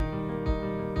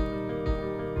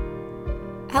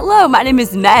Hello, my name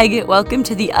is Meg. Welcome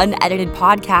to the Unedited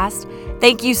Podcast.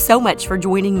 Thank you so much for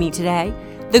joining me today.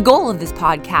 The goal of this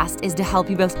podcast is to help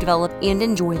you both develop and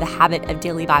enjoy the habit of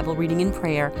daily Bible reading and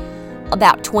prayer.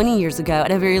 About 20 years ago,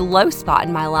 at a very low spot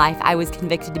in my life, I was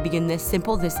convicted to begin this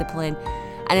simple discipline,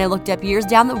 and I looked up years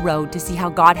down the road to see how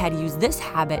God had used this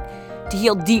habit to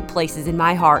heal deep places in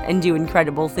my heart and do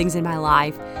incredible things in my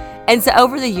life. And so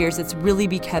over the years, it's really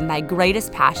become my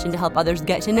greatest passion to help others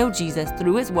get to know Jesus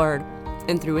through His Word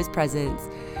and through His presence.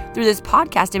 Through this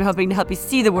podcast, I'm hoping to help you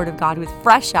see the Word of God with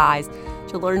fresh eyes,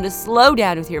 to learn to slow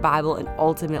down with your Bible, and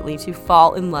ultimately to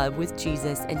fall in love with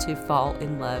Jesus and to fall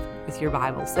in love with your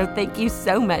Bible. So thank you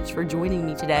so much for joining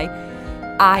me today.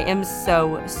 I am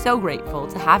so grateful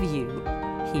to have you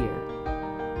here.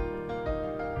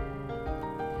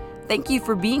 Thank you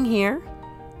for being here.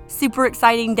 Super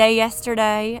exciting day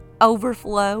yesterday.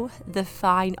 Overflow, the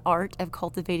fine art of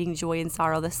cultivating joy and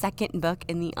sorrow, the second book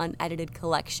in the Unedited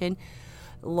collection,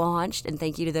 launched. And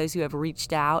thank you to those who have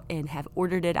reached out and have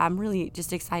ordered it. I'm really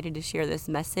just excited to share this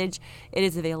message. It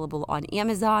is available on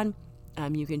Amazon.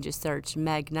 You can just search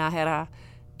Meg Nahara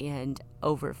and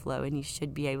Overflow, and you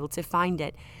should be able to find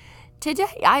it.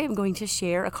 Today, I am going to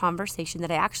share a conversation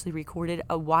that I actually recorded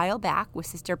a while back with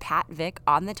Sister Pat Vick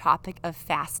on the topic of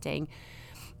fasting.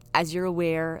 As you're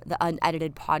aware, the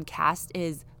Unedited podcast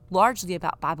is largely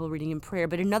about Bible reading and prayer,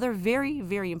 but another very,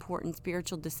 very important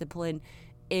spiritual discipline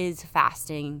is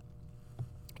fasting,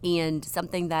 and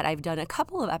something that I've done a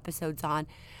couple of episodes on,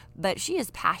 but she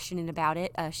is passionate about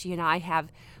it. She and I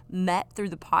have met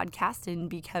through the podcast and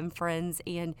become friends,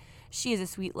 and she is a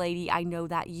sweet lady. I know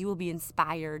that you will be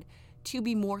inspired to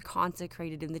be more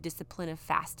consecrated in the discipline of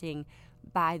fasting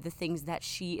by the things that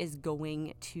she is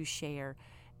going to share.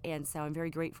 And so I'm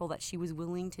very grateful that she was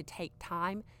willing to take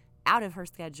time out of her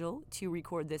schedule to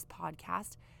record this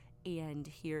podcast. And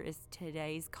here is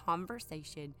today's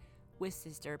conversation with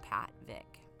Sister Pat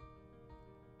Vick.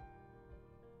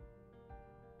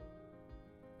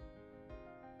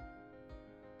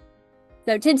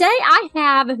 So today I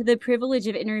have the privilege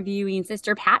of interviewing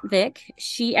Sister Pat Vick.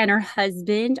 She and her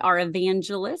husband are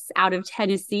evangelists out of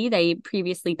Tennessee. They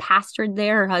previously pastored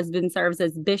there. Her husband serves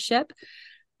as bishop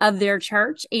of their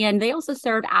church, and they also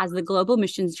serve as the global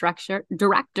missions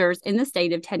directors in the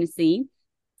state of Tennessee.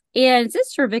 And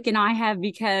Sister Vick and I have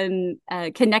become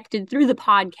connected through the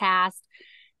podcast,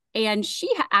 and she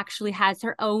actually has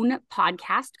her own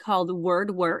podcast called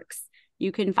Word Works.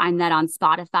 You can find that on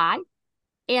Spotify.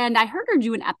 And I heard her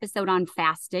do an episode on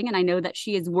fasting, and I know that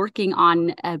she is working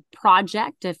on a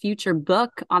project, a future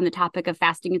book on the topic of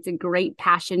fasting. It's a great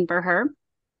passion for her.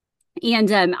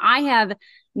 And I have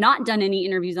not done any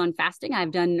interviews on fasting.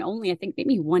 I've done only, I think,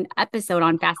 maybe one episode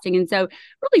on fasting. And so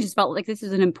really just felt like this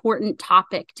is an important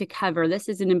topic to cover. This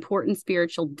is an important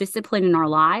spiritual discipline in our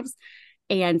lives.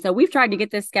 And so we've tried to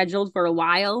get this scheduled for a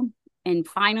while and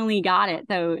finally got it.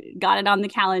 So got it on the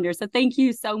calendar. So thank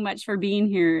you so much for being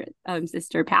here,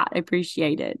 Sister Pat. I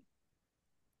appreciate it.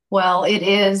 Well, it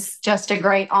is just a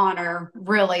great honor,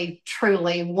 really,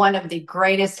 truly one of the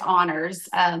greatest honors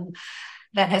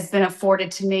that has been afforded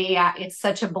to me. It's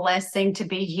such a blessing to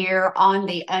be here on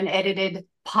the Unedited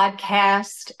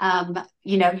podcast.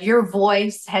 Your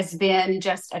voice has been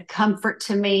just a comfort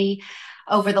to me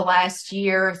over the last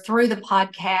year through the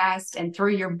podcast and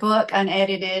through your book,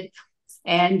 Unedited.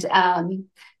 And,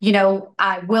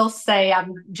 I will say,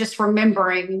 I'm just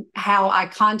remembering how I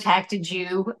contacted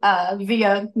you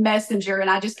via Messenger, and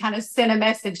I just kind of sent a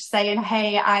message saying,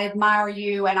 hey, I admire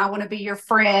you and I want to be your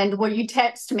friend. Will you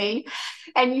text me?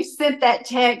 And you sent that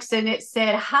text and it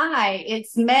said, hi,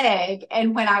 it's Meg.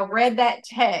 And when I read that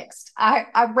text,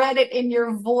 I read it in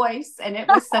your voice, and it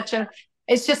was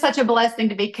it's just such a blessing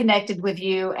to be connected with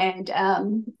you. And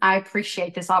I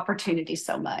appreciate this opportunity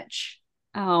so much.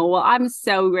 Oh, well, I'm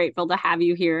so grateful to have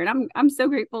you here. And I'm so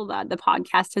grateful that the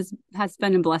podcast has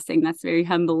been a blessing. That's very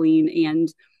humbling.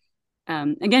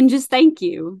 And again, just thank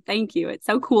you. Thank you. It's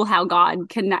so cool how God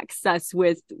connects us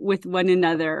with one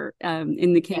another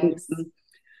in the kingdom. Yes.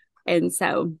 And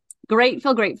so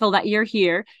grateful that you're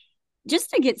here.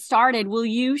 Just to get started, will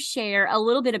you share a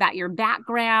little bit about your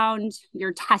background,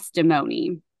 your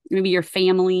testimony, maybe your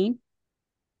family?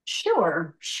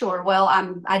 Sure. Well,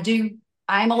 I'm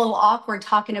a little awkward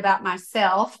talking about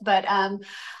myself, but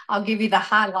I'll give you the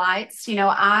highlights.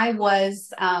 I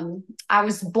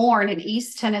was born in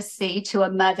East Tennessee to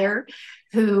a mother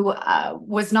who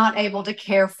was not able to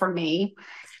care for me.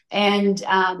 And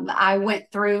I went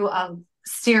through a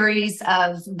series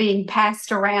of being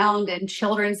passed around in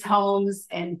children's homes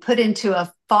and put into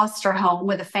a foster home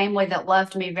with a family that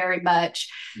loved me very much.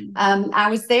 I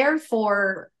was there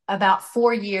for about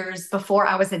 4 years before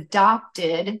I was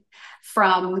adopted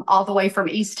from all the way from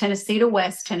East Tennessee to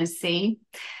West Tennessee.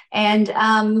 And,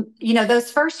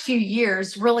 those first few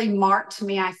years really marked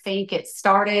me. I think it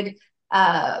started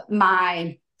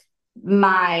my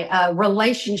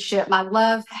relationship, my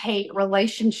love-hate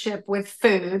relationship with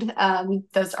food,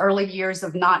 those early years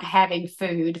of not having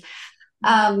food.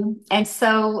 And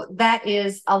so that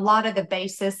is a lot of the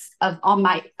basis of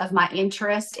my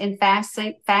interest in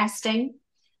fasting.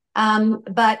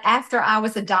 But after I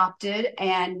was adopted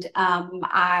and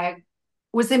I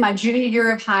was in my junior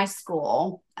year of high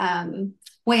school,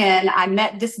 when I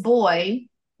met this boy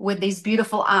with these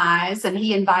beautiful eyes, and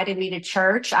he invited me to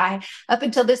church. Up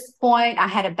until this point, I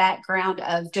had a background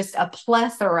of just a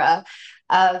plethora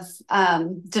of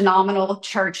denominational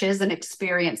churches and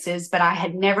experiences, but I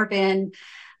had never been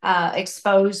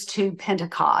exposed to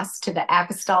Pentecost, to the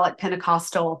apostolic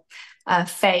Pentecostal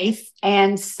faith.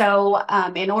 And so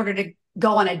in order to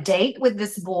go on a date with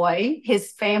this boy,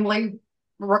 his family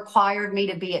required me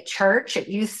to be at church at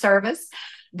youth service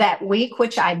that week,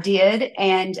 which I did.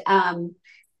 And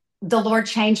the Lord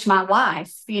changed my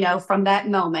life, from that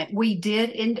moment.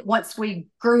 Once we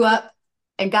grew up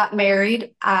and got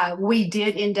married, we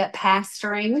did end up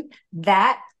pastoring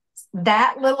that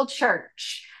little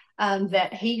church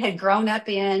that he had grown up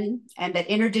in and that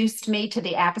introduced me to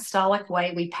the apostolic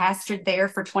way. We pastored there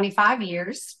for 25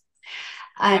 years.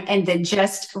 And then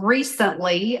just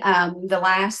recently,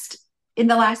 in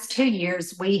the last 2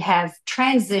 years, we have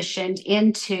transitioned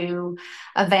into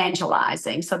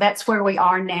evangelizing. So that's where we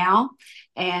are now.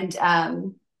 And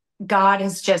God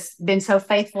has just been so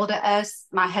faithful to us.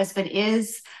 My husband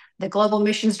is the global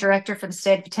missions director for the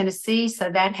state of Tennessee. So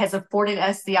that has afforded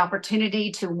us the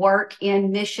opportunity to work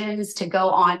in missions, to go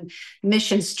on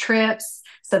missions trips.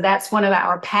 So that's one of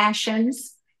our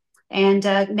passions. And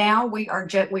now we are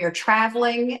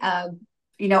traveling.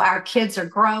 Our kids are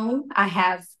grown. I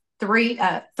have three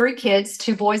kids,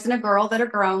 2 boys and a girl that are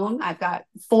grown. I've got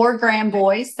 4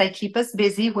 grandboys. They keep us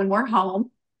busy when we're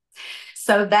home.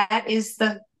 So that is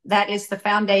the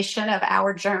foundation of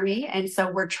our journey. And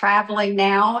so we're traveling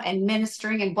now and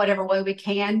ministering in whatever way we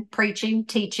can, preaching,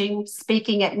 teaching,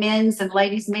 speaking at men's and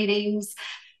ladies' meetings,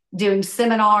 doing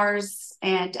seminars,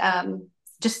 and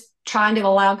just trying to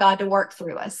allow God to work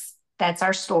through us. That's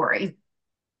our story.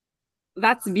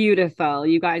 That's beautiful.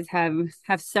 You guys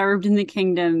have served in the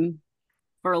kingdom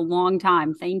for a long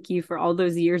time. Thank you for all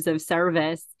those years of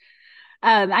service.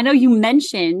 I know you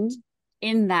mentioned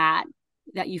in that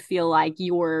you feel like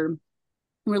your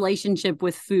relationship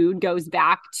with food goes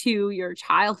back to your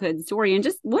childhood story, and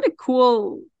just what a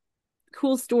cool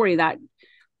story that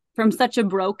from such a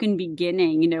broken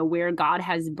beginning, where God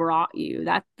has brought you.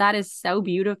 That is so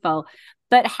beautiful.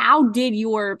 But how did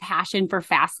your passion for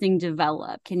fasting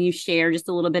develop? Can you share just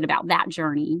a little bit about that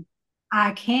journey?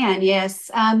 I can, yes.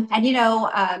 I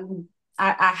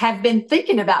have been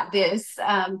thinking about this.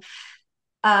 I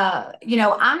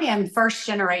am first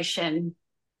generation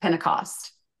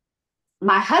Pentecost.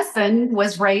 My husband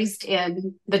was raised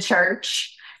in the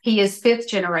church. He is 5th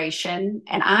generation,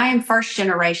 and I am first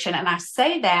generation. And I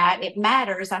say that it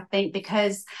matters, I think,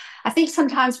 because I think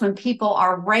sometimes when people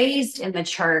are raised in the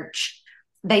church,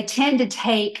 they tend to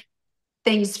take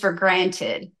things for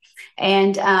granted.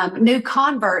 And new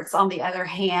converts, on the other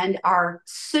hand, are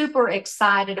super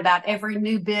excited about every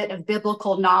new bit of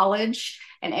biblical knowledge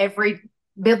and every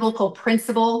biblical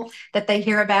principle that they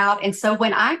hear about. And so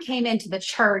when I came into the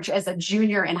church as a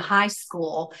junior in high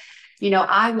school,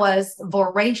 I was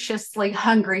voraciously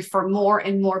hungry for more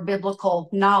and more biblical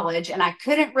knowledge. And I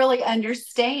couldn't really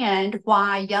understand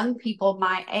why young people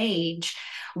my age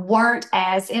weren't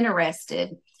as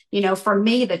interested. For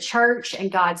me, the church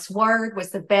and God's word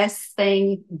was the best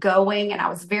thing going, and I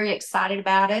was very excited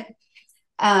about it.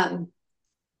 I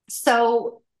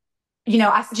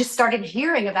just started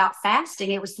hearing about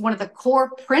fasting. It was one of the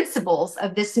core principles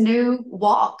of this new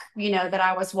walk, that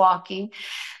I was walking.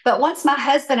 But once my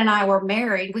husband and I were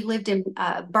married, we lived in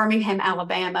Birmingham,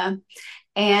 Alabama.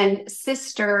 And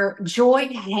Sister Joy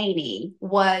Haney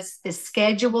was the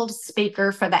scheduled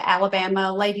speaker for the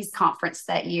Alabama Ladies Conference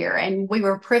that year. And we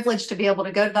were privileged to be able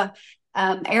to go to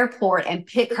the airport and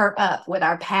pick her up with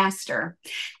our pastor.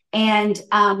 And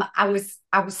I was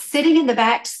sitting in the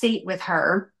back seat with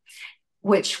her,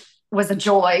 which was a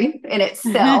joy in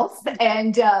itself.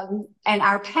 And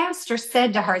our pastor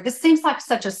said to her, this seems like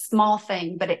such a small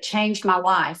thing, but it changed my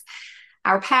life.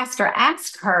 our pastor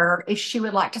asked her if she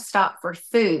would like to stop for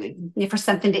food, for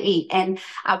something to eat. And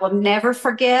I will never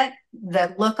forget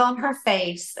the look on her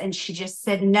face. And she just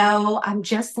said, "No, I'm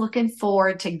just looking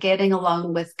forward to getting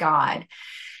alone with God."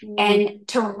 And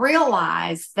to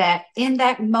realize that in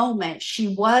that moment she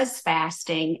was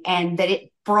fasting and that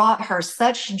it brought her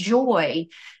such joy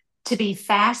to be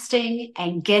fasting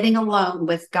and getting alone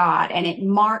with God. And it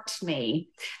marked me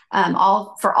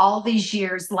all these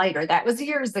years later. That was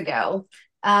years ago.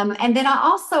 And then I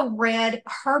also read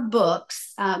her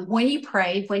books, When You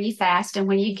Pray, When You Fast, and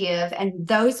When You Give. And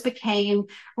those became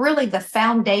really the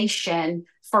foundation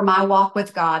for my walk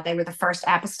with God. They were the first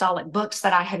apostolic books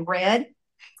that I had read.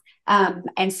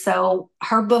 And so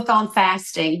her book on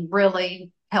fasting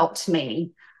really helped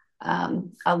me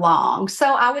along.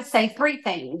 So I would say three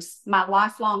things: my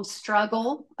lifelong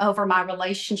struggle over my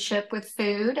relationship with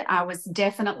food. I was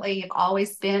definitely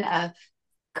always been a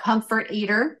comfort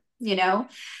eater,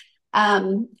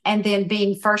 and then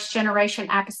being first generation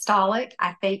apostolic,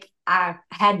 I think I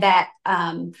had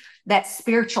that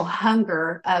spiritual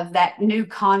hunger of that new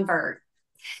convert.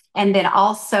 And then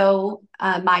also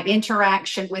my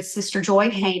interaction with Sister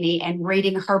Joy Haney and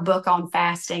reading her book on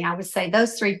fasting. I would say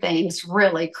those three things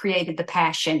really created the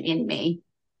passion in me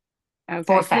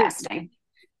for fasting.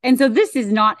 And so this is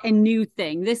not a new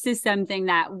thing. This is something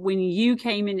that when you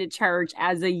came into church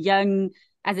as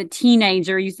a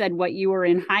teenager, you said what you were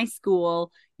in high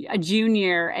school, a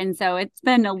junior. And so it's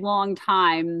been a long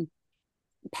time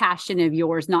passion of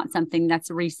yours, not something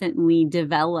that's recently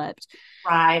developed.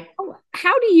 Right.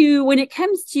 How do you, when it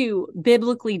comes to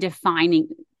biblically defining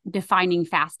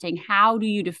fasting, how do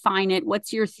you define it?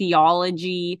 What's your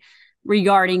theology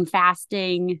regarding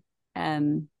fasting?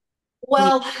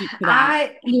 Well,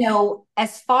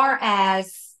 as far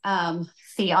as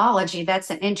theology, that's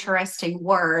an interesting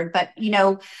word, but,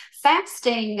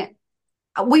 fasting,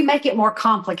 we make it more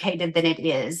complicated than it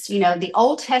is. The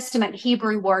Old Testament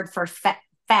Hebrew word for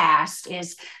fast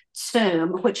is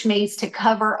tsum, which means to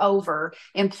cover over,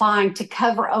 implying to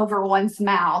cover over one's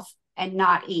mouth and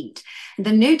not eat.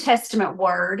 The New Testament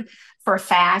word for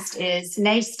fast is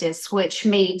nastis, which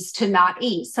means to not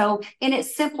eat. So in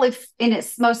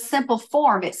its most simple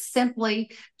form, it's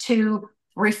simply to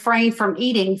refrain from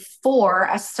eating for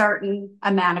a certain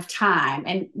amount of time.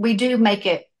 And we do make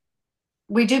it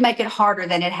harder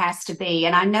than it has to be.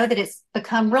 And I know that it's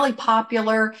become really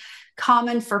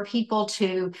common for people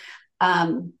to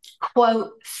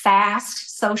quote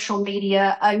fast social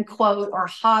media, unquote, or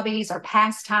hobbies or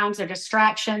pastimes or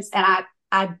distractions. And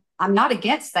I'm not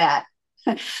against that.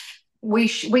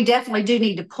 We definitely do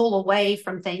need to pull away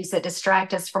from things that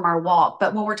distract us from our walk.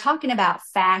 But when we're talking about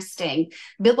fasting,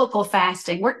 biblical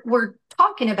fasting, we're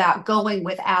talking about going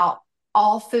without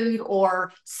all food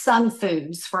or some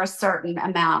foods for a certain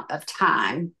amount of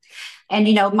time. And,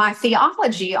 my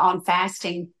theology on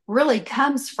fasting really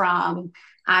comes from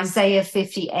Isaiah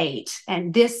 58.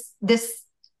 And this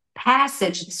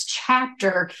passage, this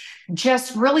chapter,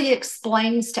 just really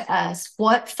explains to us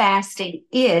what fasting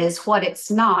is, what it's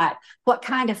not, what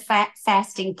kind of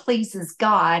fasting pleases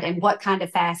God, and what kind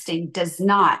of fasting does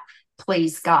not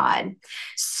please God.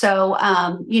 So,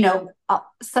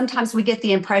 sometimes we get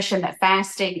the impression that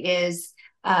fasting is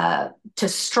to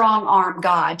strong arm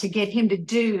God, to get him to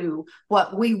do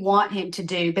what we want him to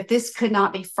do. But this could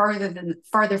not be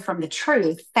further from the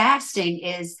truth. Fasting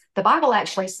is, the Bible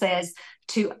actually says,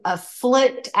 to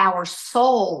afflict our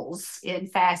souls in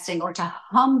fasting, or to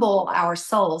humble our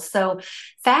souls. So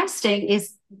fasting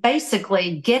is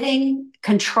basically getting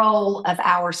control of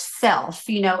ourself.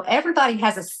 Everybody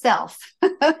has a self.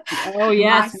 Oh,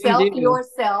 yes. Myself,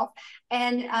 yourself.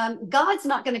 And God's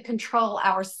not going to control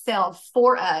ourself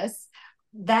for us.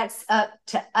 That's up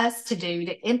to us to do,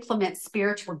 to implement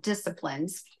spiritual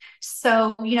disciplines.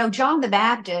 So, John the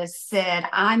Baptist said,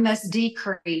 "I must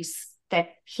decrease,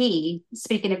 that he,"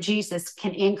 speaking of Jesus,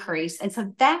 "can increase." And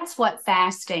so that's what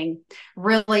fasting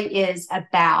really is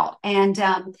about. And,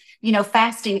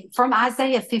 fasting from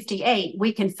Isaiah 58,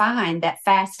 we can find that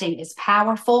fasting is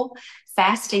powerful.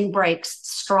 Fasting breaks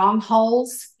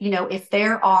strongholds. If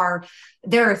there are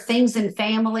things in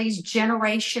families,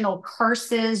 generational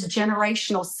curses,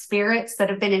 generational spirits that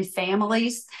have been in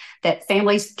families that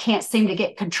families can't seem to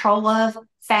get control of,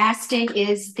 fasting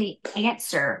is the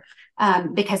answer.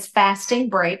 Because fasting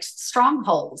breaks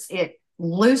strongholds. It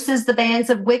looses the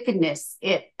bands of wickedness.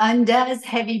 It undoes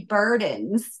heavy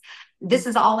burdens. This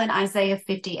is all in Isaiah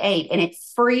 58, and it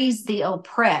frees the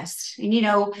oppressed.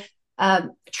 And,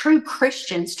 true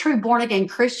Christians, true born-again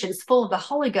Christians full of the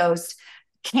Holy Ghost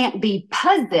can't be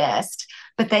possessed,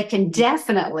 but they can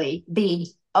definitely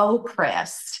be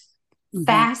oppressed.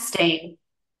 Fasting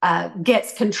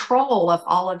gets control of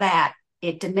all of that.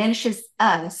 It diminishes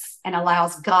us and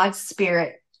allows God's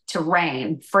Spirit to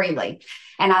reign freely.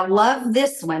 And I love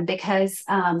this one because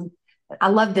I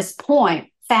love this point.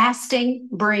 Fasting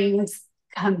brings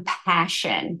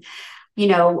compassion. You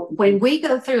know, when we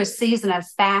go through a season of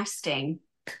fasting,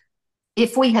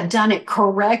 if we have done it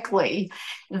correctly,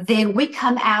 then we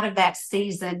come out of that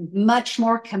season much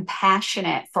more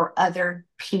compassionate for other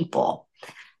people.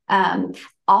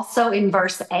 Also in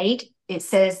verse 8, it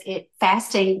says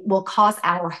fasting will cause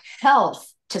our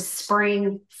health to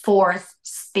spring forth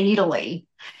speedily.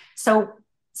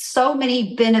 So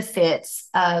many benefits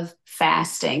of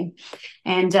fasting.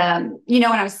 And, when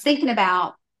I was thinking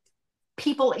about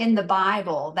people in the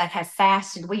Bible that have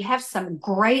fasted, we have some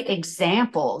great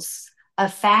examples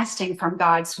of fasting from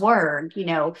God's word.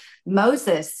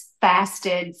 Moses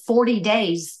fasted 40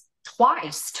 days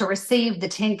twice to receive the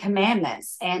 10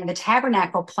 commandments and the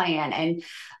tabernacle plan and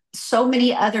so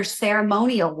many other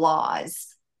ceremonial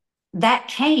laws that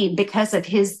came because of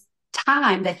his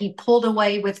time that he pulled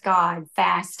away with God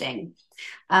fasting.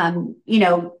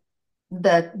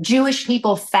 The Jewish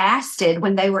people fasted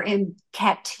when they were in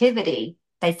captivity.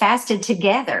 They fasted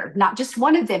together, not just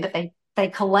one of them, but they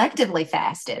collectively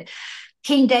fasted.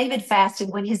 King David fasted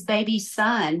when his baby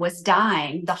son was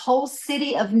dying. The whole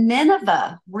city of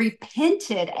Nineveh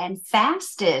repented and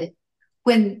fasted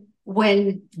when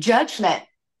judgment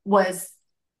was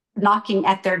knocking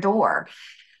at their door.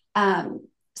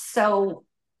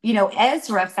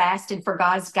 Ezra fasted for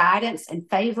God's guidance and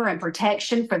favor and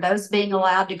protection for those being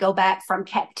allowed to go back from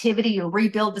captivity to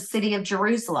rebuild the city of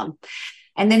Jerusalem.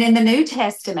 And then in the New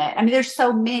Testament, there's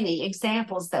so many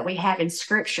examples that we have in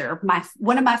Scripture.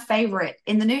 One of my favorite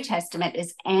in the New Testament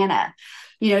is Anna.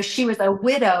 She was a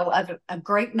widow of a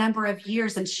great number of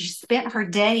years, and she spent her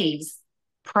days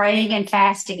praying and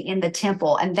fasting in the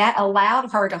temple, and that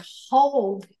allowed her to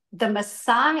hold the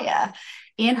Messiah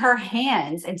in her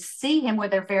hands and see him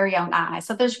with her very own eyes.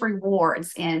 So there's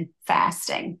rewards in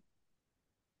fasting.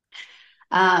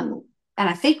 And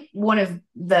I think one of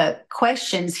the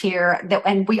questions here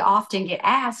and we often get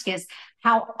asked is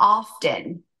how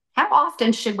often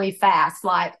should we fast?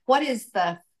 Like, what is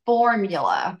the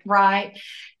formula, right?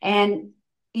 And,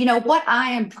 what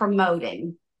I am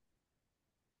promoting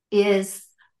is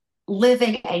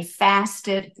living a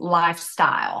fasted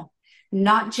lifestyle,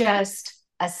 not just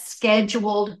a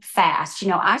scheduled fast.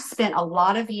 I spent a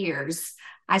lot of years,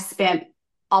 I spent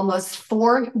almost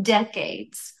 4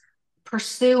 decades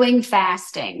pursuing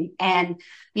fasting and,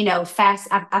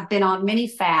 I've been on many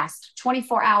fasts,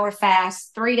 24-hour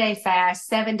fasts, 3-day fast,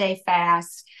 7-day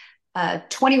fast,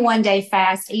 21-day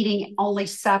fast, eating only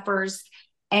suppers.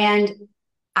 And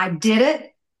I did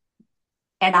it.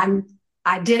 And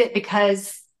I did it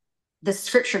because the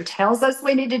Scripture tells us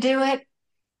we need to do it,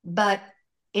 but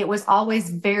it was always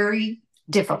very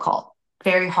difficult,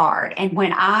 very hard. And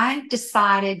when I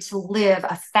decided to live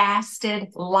a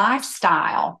fasted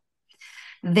lifestyle,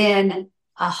 then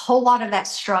a whole lot of that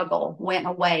struggle went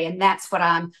away. And that's what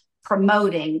I'm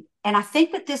promoting. And I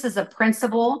think that this is a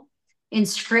principle in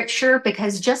Scripture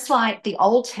because just like the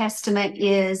Old Testament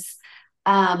is,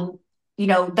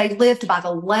 they lived by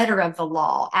the letter of the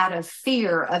law out of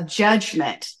fear of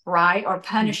judgment, right? Or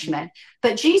punishment.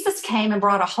 But Jesus came and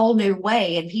brought a whole new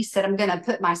way. And he said, I'm going to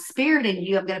put my Spirit in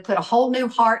you. I'm going to put a whole new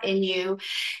heart in you.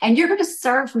 And you're going to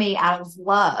serve me out of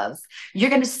love.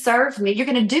 You're going to serve me. You're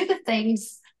going to do the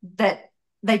things that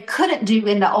they couldn't do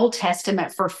in the Old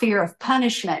Testament for fear of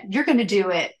punishment. You're going to do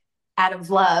it out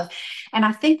of love. And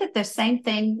I think that the same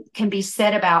thing can be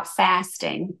said about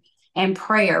fasting and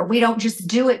prayer. We don't just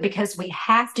do it because we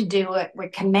have to do it. We're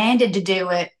commanded to do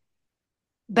it.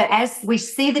 But as we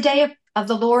see the day of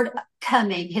the Lord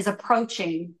coming, his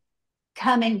approaching,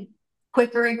 coming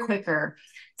quicker and quicker,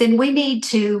 then we need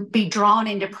to be drawn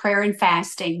into prayer and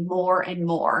fasting more and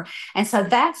more. And so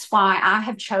that's why I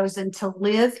have chosen to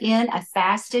live in a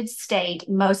fasted state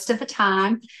most of the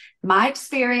time. My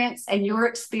experience and your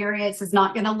experience is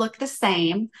not going to look the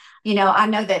same. I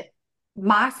know that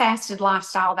my fasted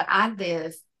lifestyle that I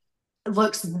live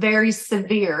looks very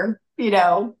severe,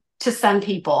 to some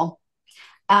people.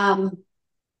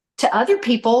 To other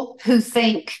people who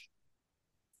think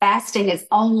fasting is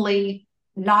only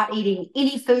not eating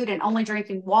any food and only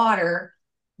drinking water,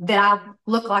 then I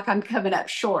look like I'm coming up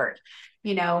short,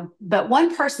 but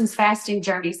one person's fasting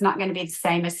journey is not going to be the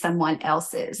same as someone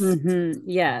else's.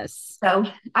 Yes. So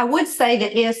I would say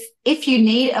that if you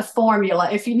need a formula,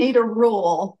 if you need a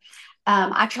rule,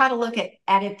 I try to look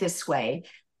at it this way.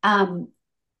 I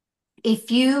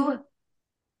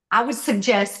would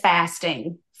suggest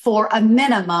fasting for a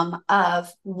minimum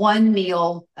of one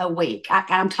meal a week.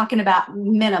 I'm talking about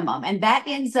minimum, and that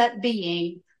ends up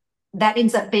being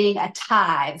a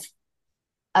tithe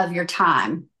of your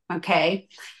time. Okay.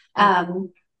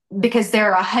 Because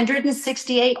there are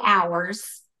 168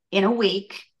 hours in a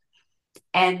week.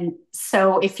 And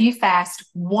so if you fast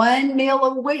one meal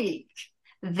a week,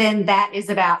 then that is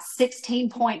about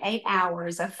 16.8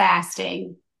 hours of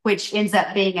fasting, which ends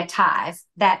up being a tithe.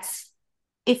 That's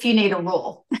if you need a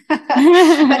rule. But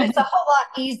it's a whole lot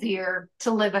easier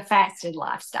to live a fasted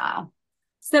lifestyle.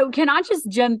 So can I just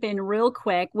jump in real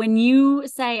quick? When you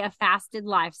say a fasted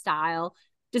lifestyle,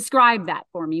 describe that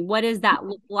for me. What does that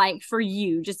look like for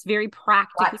you? Just very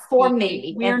practically. Like for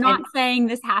me. We're not saying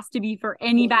this has to be for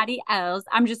anybody else.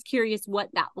 I'm just curious what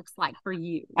that looks like for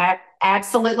you.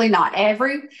 Absolutely not.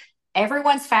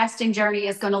 Everyone's fasting journey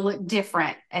is going to look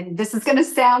different. And this is going to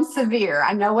sound severe.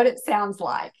 I know what it sounds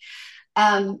like.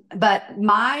 But on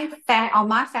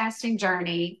my fasting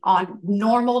journey on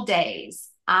normal days,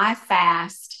 I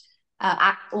fast.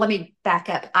 Let me back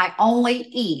up. I only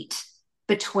eat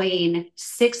between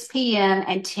 6 p.m.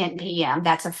 and 10 p.m.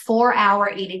 That's a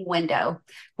 4-hour eating window,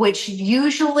 which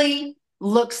usually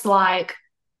looks like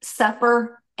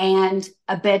supper and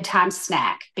a bedtime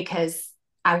snack, because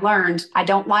I learned I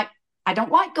don't like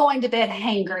going to bed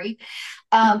hangry.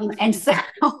 And so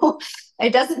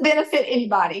it doesn't benefit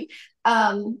anybody.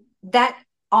 That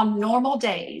on normal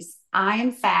days, I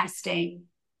am fasting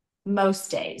most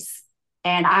days.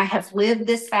 And I have lived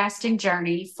this fasting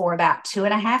journey for about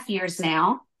 2.5 years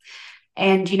now.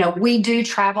 And, we do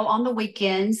travel on the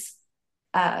weekends.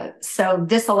 So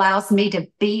this allows me to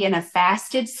be in a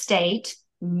fasted state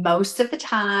most of the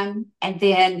time. And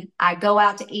then I go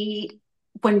out to eat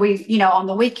when on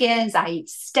the weekends. I eat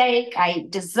steak, I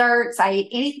eat desserts, I eat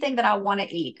anything that I want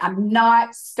to eat. I'm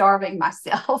not starving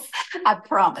myself. I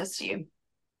promise you.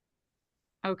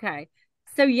 Okay.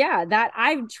 So yeah, that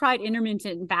I've tried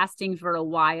intermittent fasting for a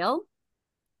while,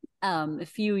 a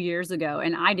few years ago,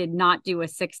 and I did not do a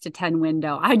 6 to 10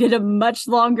 window. I did a much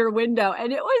longer window,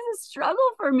 and it was a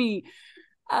struggle for me.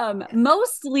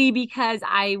 Mostly because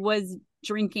I was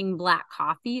drinking black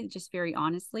coffee, just very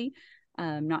honestly.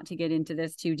 Not to get into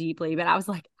this too deeply, but I was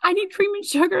like, I need cream and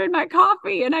sugar in my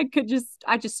coffee. And I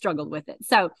just struggled with it.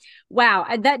 So, wow,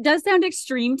 that does sound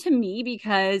extreme to me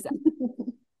because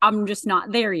I'm just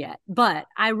not there yet. But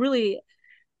I really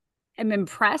am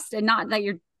impressed, and not that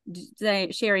you're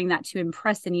sharing that to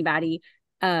impress anybody.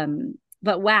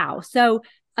 But wow. So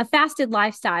a fasted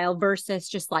lifestyle versus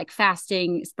just like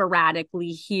fasting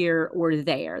sporadically here or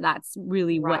there. That's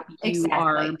really what you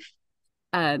are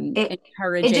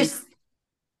encouraging. It just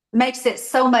makes it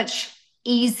so much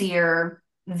easier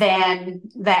than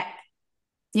that.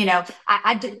 It's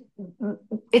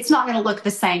not going to look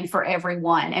the same for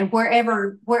everyone, and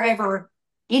wherever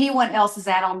anyone else is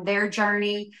at on their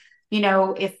journey,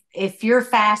 if you're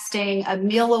fasting a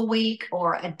meal a week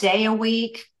or a day a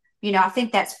week, I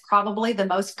think that's probably the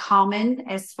most common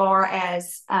as far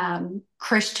as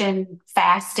Christian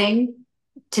fasting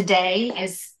today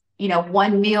is,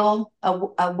 one meal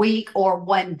a week or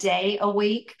one day a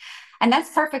week. And that's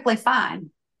perfectly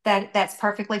fine. That's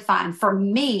perfectly fine. For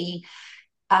me,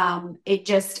 it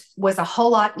just was a whole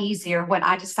lot easier when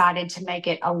I decided to make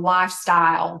it a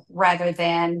lifestyle rather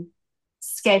than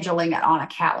scheduling it on a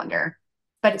calendar.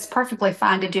 But it's perfectly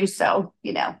fine to do so,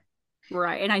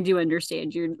 Right. And I do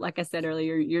understand. Like I said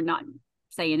earlier, you're not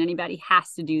saying anybody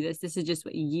has to do this. This is just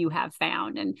what you have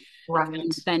found and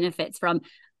benefits from.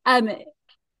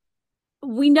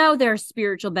 We know there are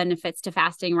spiritual benefits to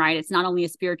fasting, right? It's not only a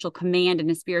spiritual command and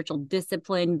a spiritual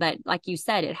discipline, but like you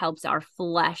said, it helps our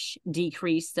flesh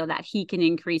decrease so that he can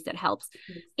increase. It helps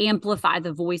amplify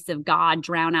the voice of God,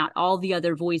 drown out all the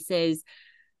other voices.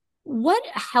 What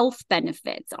health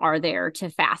benefits are there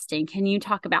to fasting? Can you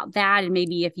talk about that? And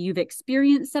maybe if you've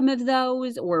experienced some of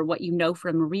those or what you know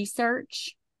from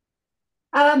research?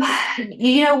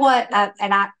 You know what?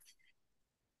 And I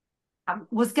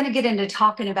was going to get into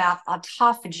talking about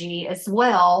autophagy as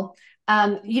well.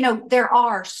 There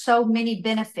are so many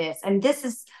benefits, and this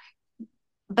is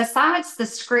besides the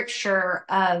scripture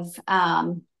of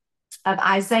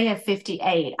Isaiah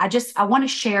 58. I want to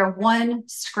share one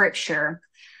scripture,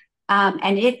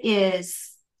 and it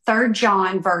is 3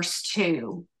 John verse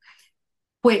 2,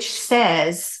 which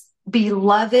says,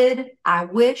 Beloved, I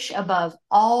wish above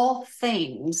all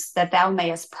things that thou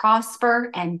mayest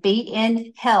prosper and be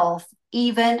in health,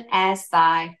 even as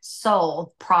thy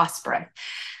soul prospereth.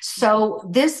 So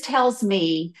this tells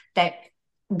me that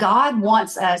God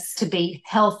wants us to be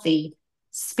healthy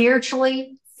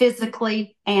spiritually,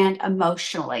 physically, and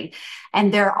emotionally.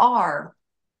 And there are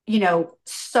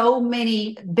so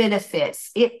many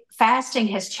benefits. Fasting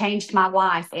has changed my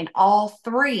life in all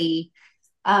three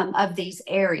of these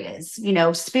areas.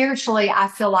 Spiritually, I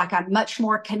feel like I'm much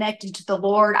more connected to the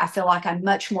Lord. I feel like I'm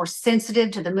much more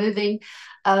sensitive to the moving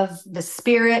of the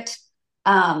Spirit.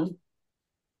 And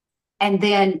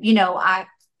then, I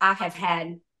have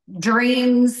had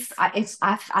dreams.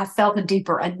 I felt a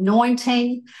deeper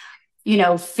anointing.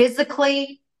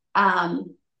 Physically,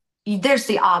 there's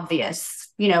the obvious.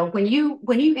 When you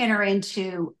enter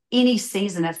into any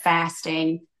season of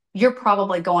fasting, you're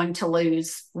probably going to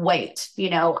lose weight.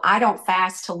 I don't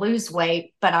fast to lose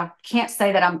weight, but I can't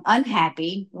say that I'm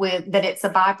unhappy with that. It's a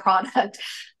byproduct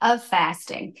of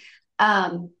fasting.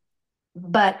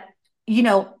 But,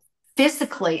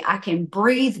 physically, I can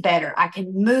breathe better. I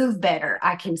can move better.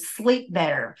 I can sleep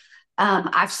better.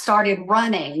 I've started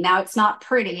running. Now it's not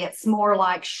pretty. It's more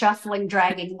like shuffling,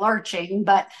 dragging, lurching,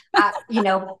 but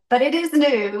but it is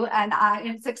new and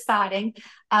it's exciting.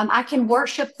 I can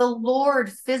worship the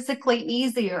Lord physically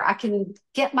easier. I can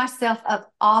get myself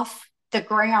up off the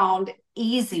ground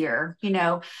easier.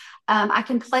 I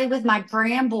can play with my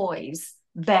grandboys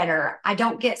better. I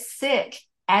don't get sick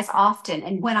as often.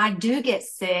 And when I do get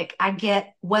sick, I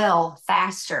get well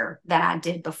faster than I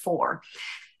did before.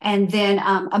 And then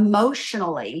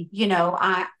emotionally,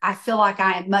 I feel like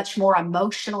I am much more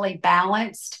emotionally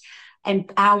balanced.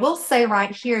 And I will say right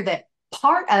here that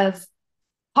part of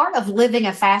living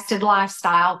a fasted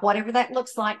lifestyle, whatever that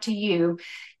looks like to you,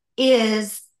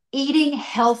 is eating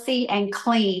healthy and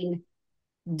clean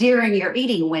during your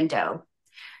eating window,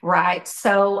 right?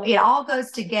 So it all goes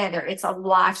together. It's a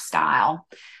lifestyle.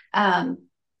 I'm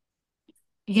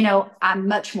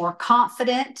much more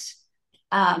confident.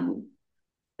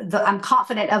 I'm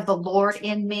confident of the Lord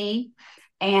in me,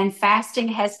 and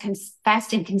fasting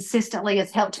consistently has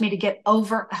helped me to get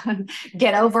over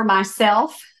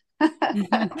myself,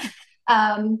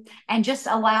 and just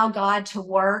allow God to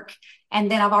work. And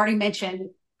then I've already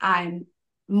mentioned I'm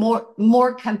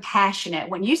more compassionate.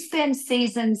 When you spend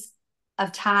seasons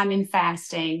of time in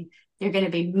fasting, you're going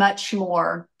to be much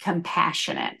more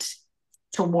compassionate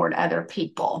toward other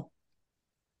people.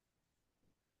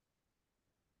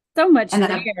 So much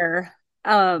there.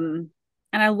 And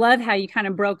I love how you kind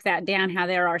of broke that down, how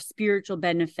there are spiritual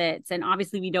benefits. And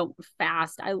obviously we don't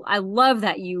fast. I love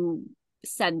that you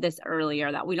said this earlier,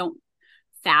 that we don't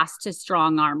fast to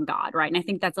strong arm God, right? And I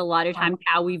think that's a lot of times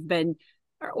how we've been,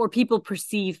 or people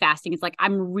perceive fasting. It's like,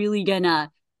 I'm really gonna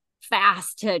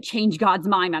fast to change God's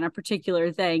mind on a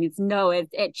particular thing.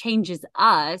 It changes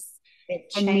us. It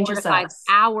changes us.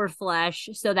 Our flesh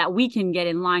so that we can get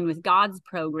in line with God's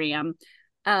program.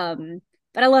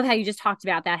 But I love how you just talked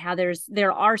about that, how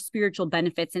there are spiritual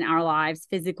benefits in our lives,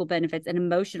 physical benefits and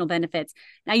emotional benefits.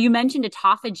 Now, you mentioned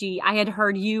autophagy. I had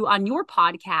heard you on your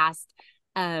podcast,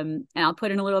 and I'll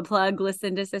put in a little plug,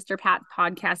 listen to Sister Pat's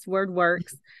podcast, Word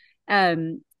Works.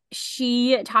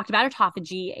 She talked about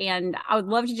autophagy, and I would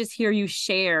love to just hear you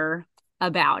share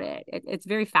about it. It's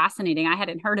very fascinating. I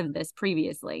hadn't heard of this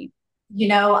previously.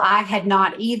 I had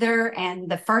not either. And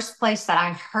the first place that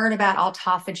I heard about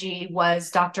autophagy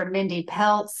was Dr. Mindy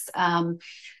Peltz.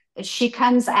 She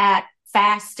comes at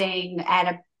fasting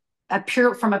at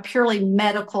from a purely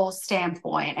medical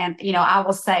standpoint. And, I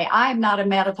will say, I'm not a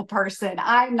medical person.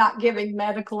 I'm not giving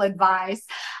medical advice.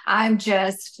 I'm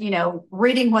just,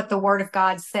 reading what the Word of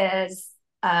God says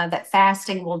that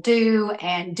fasting will do,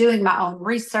 and doing my own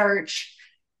research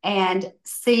and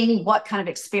seeing what kind of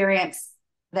experience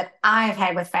that I've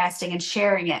had with fasting and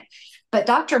sharing it. But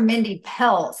Dr. Mindy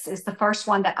Peltz is the first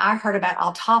one that I heard about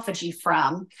autophagy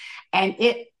from. And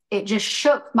it just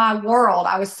shook my world.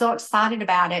 I was so excited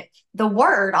about it. The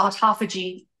word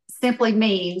autophagy simply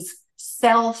means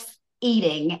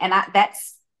self-eating. And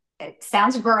it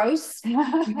sounds gross.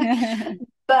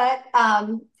 But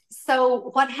so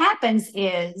what happens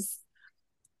is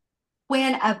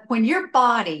when your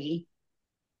body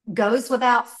goes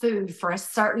without food for a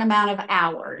certain amount of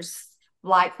hours,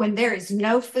 like when there is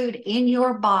no food in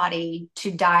your body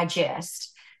to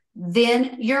digest,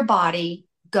 then your body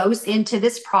goes into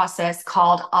this process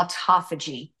called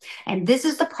autophagy. And this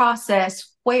is the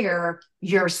process where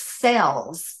your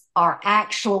cells are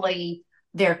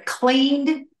they're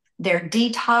cleaned, they're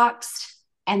detoxed,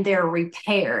 and they're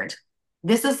repaired.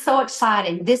 This is so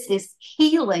exciting. This is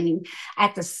healing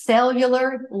at the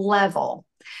cellular level.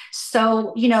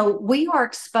 So, we are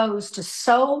exposed to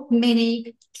so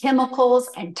many chemicals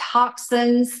and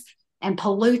toxins and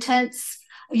pollutants.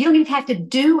 You don't even have to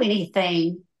do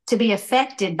anything to be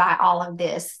affected by all of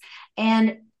this.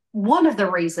 And one of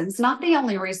the reasons, not the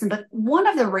only reason, but one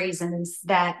of the reasons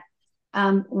that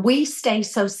We stay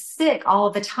so sick all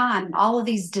of the time. All of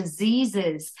these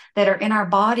diseases that are in our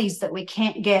bodies that we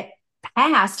can't get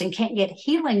past and can't get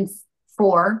healing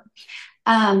for,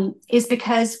 is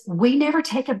because we never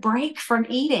take a break from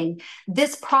eating.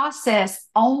 This process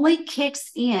only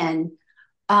kicks in.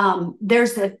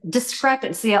 There's a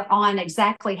discrepancy on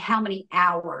exactly how many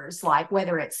hours, like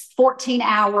whether it's 14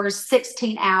 hours,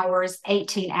 16 hours,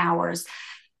 18 hours,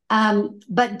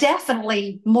 but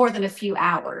definitely more than a few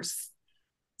hours.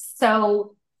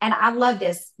 So, and I love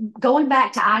this. Going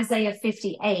back to Isaiah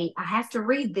 58, I have to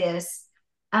read this.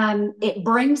 It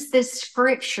brings this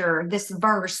scripture, this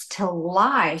verse to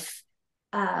life.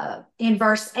 In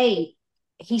verse 8,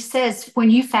 he says,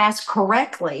 when you fast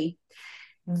correctly,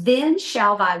 then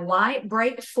shall thy light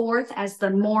break forth as the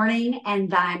morning,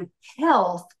 and thine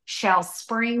health shall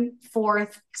spring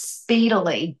forth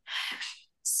speedily.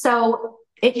 So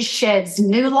it sheds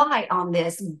new light on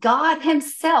this. God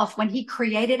himself, when he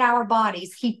created our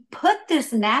bodies, he put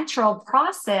this natural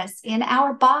process in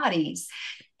our bodies.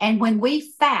 And when we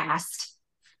fast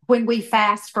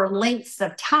for lengths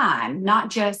of time,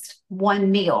 not just one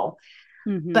meal,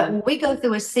 but when we go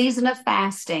through a season of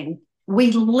fasting,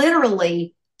 we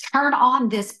literally turn on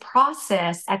this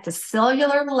process at the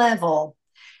cellular level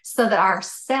so that our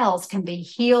cells can be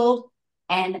healed.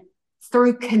 And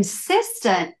through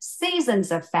consistent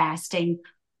seasons of fasting,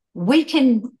 we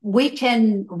can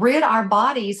rid our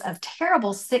bodies of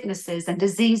terrible sicknesses and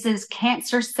diseases,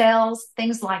 cancer cells,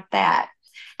 things like that.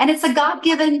 And it's a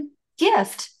God-given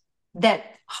gift that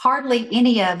hardly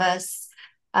any of us,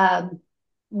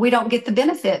 we don't get the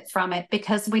benefit from it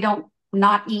because we don't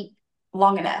not eat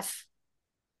long enough.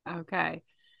 Okay.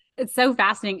 It's so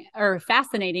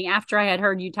fascinating. After I had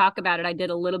heard you talk about it, I did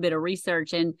a little bit of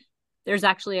research, and there's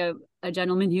actually a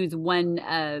gentleman who's won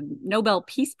a Nobel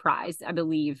Peace Prize, I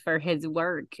believe, for his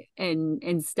work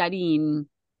in studying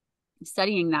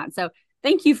that. So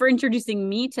thank you for introducing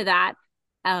me to that.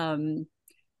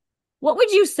 What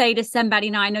would you say to somebody?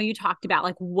 Now, I know you talked about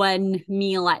like one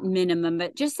meal at minimum,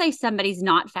 but just say somebody's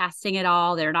not fasting at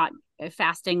all. They're not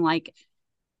fasting like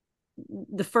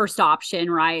the first option,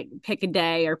 right? Pick a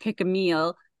day or pick a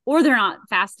meal, or they're not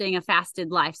fasting a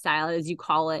fasted lifestyle, as you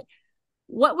call it.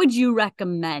 What would you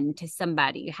recommend to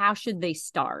somebody? How should they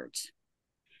start?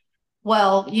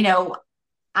 Well,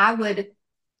 I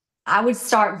would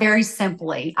start very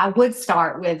simply. I would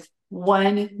start with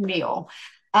one meal.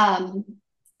 And,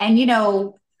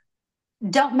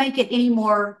 don't make it any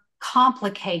more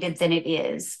complicated than it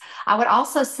is. I would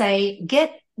also say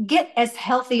get as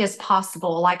healthy as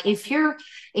possible. Like if you're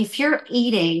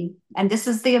eating, and this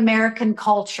is the American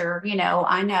culture,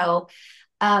 I know,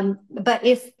 but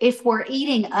if we're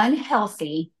eating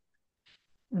unhealthy,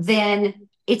 then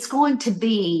it's going to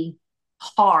be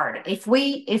hard. If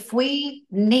we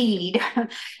need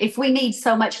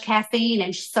so much caffeine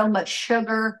and so much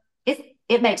sugar,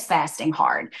 it makes fasting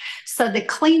hard. So the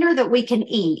cleaner that we can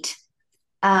eat,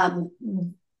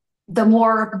 the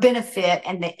more benefit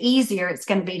and the easier it's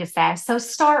going to be to fast. So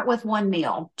start with one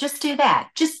meal. Just do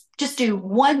that. Just do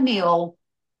one meal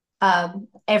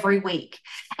every week,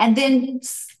 and then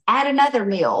add another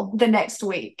meal the next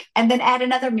week, and then add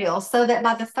another meal, so that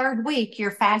by the third week you're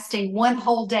fasting one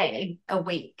whole day a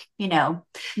week. And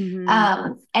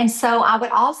so I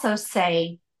would also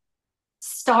say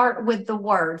start with the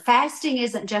word. Fasting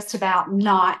isn't just about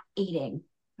not eating.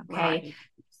 Okay. Right.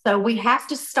 So we have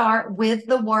to start with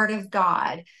the word of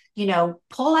God,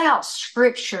 pull out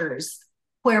scriptures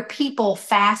where people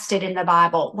fasted in the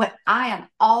Bible. What I am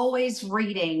always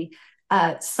reading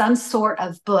some sort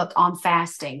of book on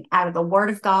fasting out of the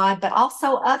Word of God, but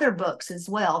also other books as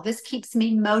well. This keeps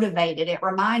me motivated. It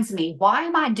reminds me, why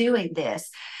am I doing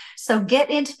this? So get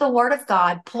into the Word of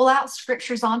God, pull out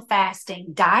scriptures on fasting,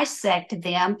 dissect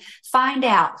them, find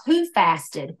out who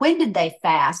fasted, when did they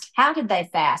fast, how did they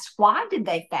fast, why did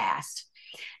they fast.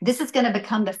 This is going to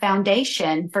become the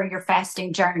foundation for your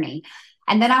fasting journey.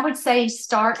 And then I would say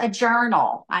start a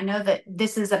journal. I know that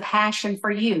this is a passion for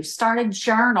you. Start a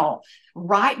journal.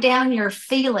 Write down your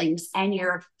feelings and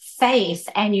your faith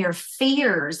and your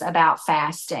fears about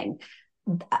fasting.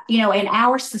 In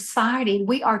our society,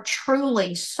 we are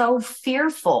truly so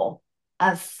fearful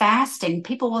of fasting.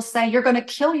 People will say, you're going to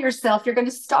kill yourself. You're going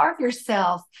to starve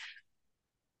yourself.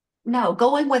 No,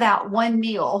 going without one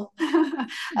meal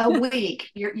a week,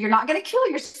 you're not going to kill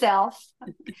yourself.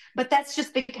 But that's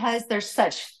just because there's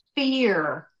such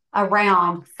fear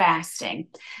around fasting.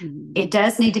 Mm-hmm. It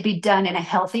does need to be done in a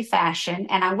healthy fashion.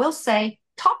 And I will say,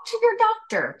 talk to your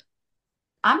doctor.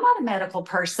 I'm not a medical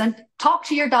person. Talk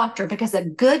to your doctor, because a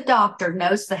good doctor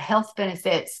knows the health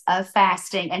benefits of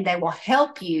fasting, and they will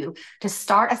help you to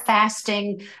start a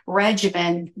fasting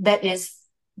regimen that is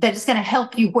going to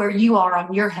help you where you are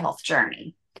on your health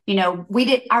journey.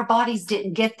 Our bodies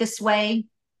didn't get this way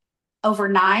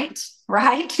overnight,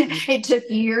 right? It took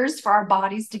years for our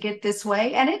bodies to get this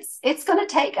way, and it's going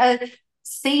to take a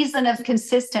season of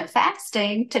consistent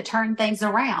fasting to turn things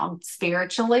around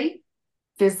spiritually,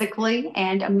 physically,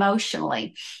 and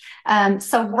emotionally.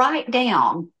 So write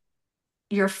down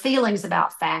your feelings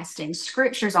about fasting,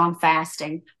 scriptures on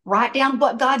fasting. Write down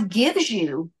what God gives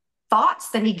you, thoughts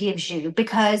that he gives you,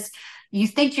 because you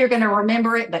think you're going to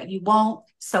remember it, but you won't.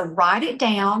 So write it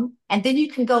down, and then you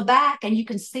can go back and you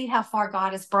can see how far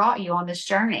God has brought you on this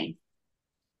journey.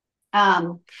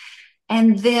 And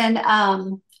then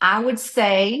I would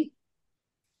say,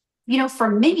 for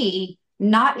me,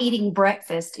 not eating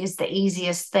breakfast is the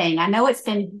easiest thing. I know it's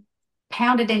been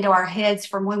pounded into our heads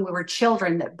from when we were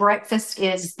children that breakfast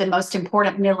is the most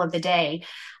important meal of the day.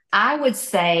 I would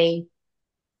say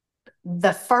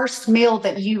the first meal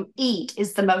that you eat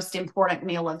is the most important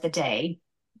meal of the day,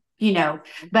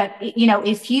 but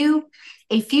if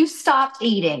you stopped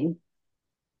eating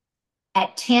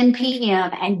at 10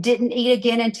 p.m. and didn't eat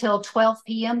again until 12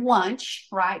 p.m. lunch,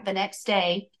 right, the next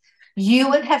day, you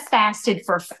would have fasted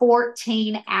for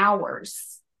 14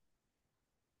 hours.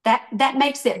 That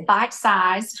makes it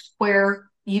bite-sized where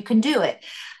you can do it.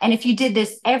 And if you did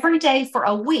this every day for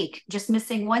a week, just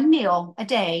missing one meal a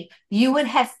day, you would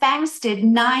have fasted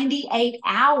 98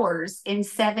 hours in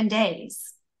 7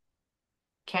 days.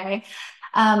 Okay.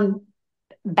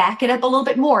 Back it up a little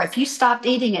bit more. If you stopped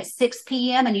eating at 6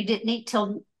 p.m. and you didn't eat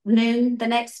till noon the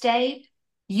next day,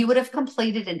 you would have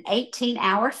completed an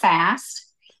 18-hour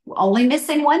fast, only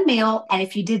missing one meal. And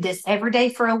if you did this every day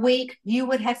for a week, you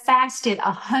would have fasted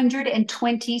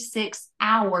 126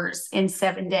 hours in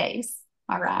 7 days.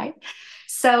 All right.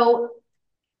 So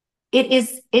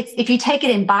it's if you take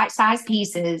it in bite-sized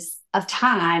pieces of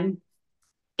time,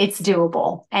 it's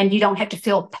doable, and you don't have to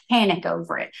feel panic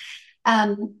over it.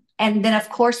 And then, of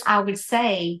course, I would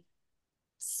say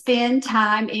spend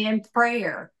time in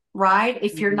prayer, right?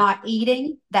 If you're not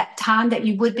eating, that time that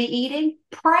you would be eating,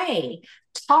 pray,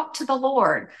 talk to the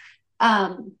Lord.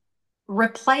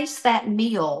 Replace that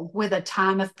meal with a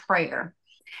time of prayer.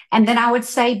 And then I would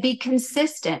say be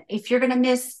consistent. If you're going to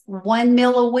miss one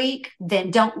meal a week,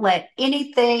 then don't let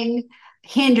anything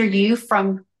hinder you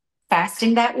from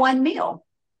fasting that one meal.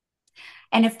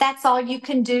 And if that's all you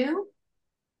can do,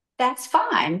 that's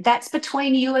fine. That's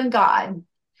between you and God.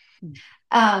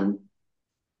 And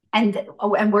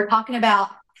we're talking about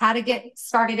how to get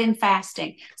started in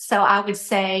fasting. So I would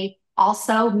say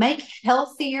also make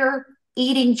healthier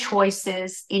eating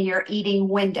choices in your eating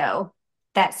window.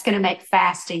 That's going to make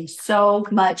fasting so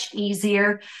much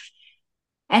easier.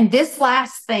 And this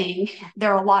last thing,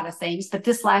 there are a lot of things, but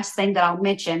this last thing that I'll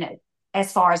mention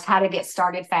as far as how to get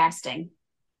started fasting.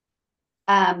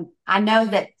 I know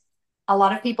that a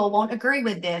lot of people won't agree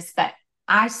with this, but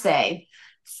I say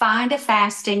find a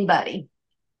fasting buddy.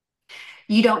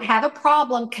 You don't have a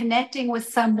problem connecting with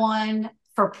someone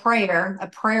for prayer, a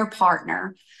prayer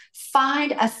partner.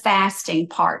 Find a fasting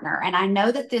partner. And I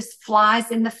know that this flies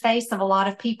in the face of a lot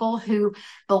of people who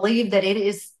believe that it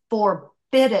is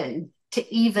forbidden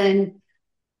to even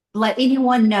let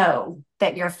anyone know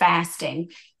that you're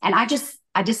fasting. And I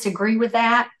disagree with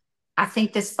that. I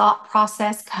think this thought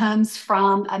process comes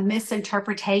from a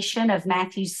misinterpretation of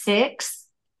Matthew 6,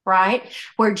 right?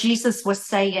 Where Jesus was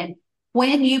saying,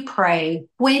 when you pray,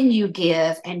 when you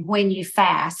give, and when you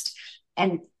fast.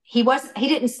 And he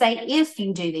didn't say if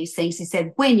you do these things, he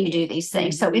said when you do these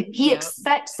things. So he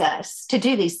expects us to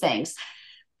do these things.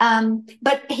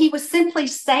 But he was simply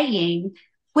saying,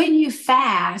 when you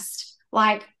fast,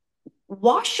 like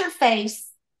wash your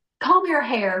face, comb your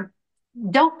hair,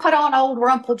 don't put on old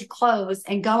rumpled clothes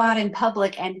and go out in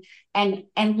public and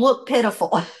look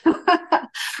pitiful.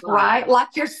 Right? Like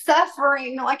you're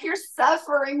suffering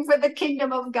for the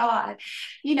kingdom of God.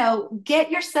 Get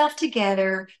yourself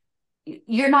together.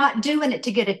 You're not doing it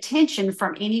to get attention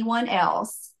from anyone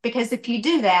else, because if you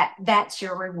do that, that's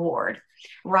your reward,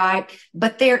 right?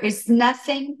 But there is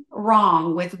nothing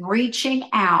wrong with reaching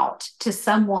out to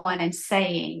someone and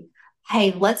saying,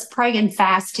 hey, let's pray and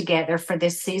fast together for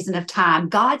this season of time.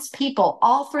 God's people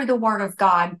all through the Word of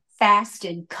God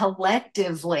fasted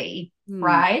collectively,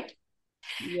 right?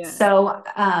 Yeah. So,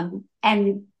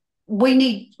 and we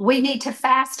need to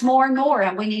fast more and more,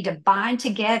 and we need to bind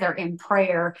together in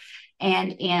prayer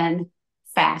and in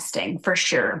fasting for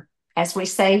sure. As we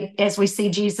see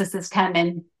Jesus is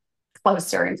coming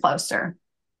closer and closer.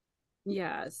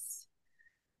 Yes.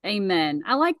 Amen.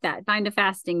 I like that. Find a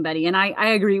fasting buddy. And I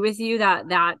agree with you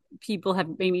that people have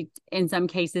maybe in some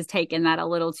cases taken that a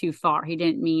little too far. He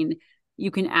didn't mean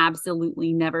you can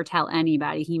absolutely never tell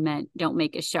anybody. He meant don't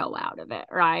make a show out of it,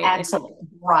 right? Absolutely.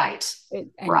 Right.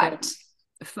 And Right.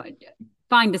 don't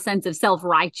find a sense of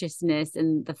self-righteousness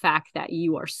and the fact that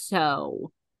you are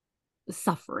so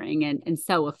suffering and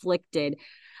so afflicted.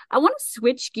 I want to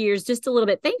switch gears just a little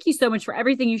bit. Thank you so much for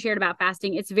everything you shared about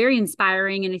fasting. It's very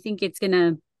inspiring, and I think it's going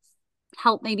to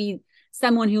help maybe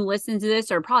someone who listens to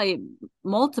this, or probably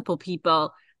multiple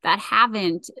people that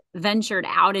haven't ventured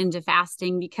out into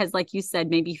fasting because, like you said,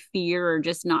 maybe fear or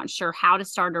just not sure how to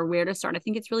start or where to start. I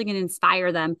think it's really going to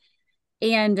inspire them.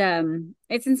 And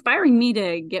it's inspiring me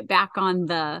to get back on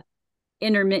the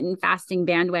intermittent fasting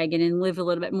bandwagon and live a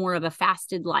little bit more of a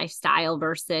fasted lifestyle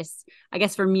versus, I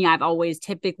guess for me, I've always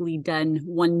typically done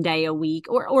 1 day a week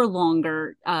or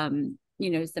longer.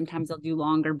 Sometimes I'll do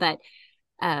longer, but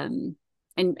and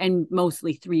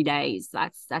mostly 3 days.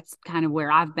 That's kind of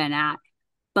where I've been at,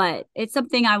 but it's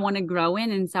something I want to grow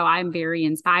in. And so I'm very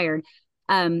inspired.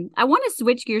 I want to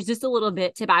switch gears just a little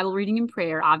bit to Bible reading and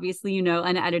prayer. Obviously,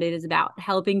 Unedited is about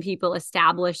helping people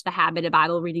establish the habit of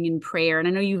Bible reading and prayer. And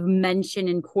I know you've mentioned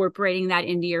incorporating that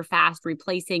into your fast,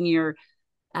 replacing your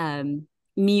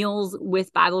meals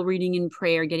with Bible reading and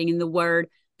prayer, getting in the Word.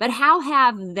 But how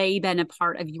have they been a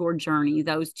part of your journey,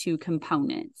 those two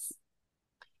components?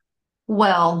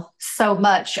 Well, so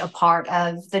much a part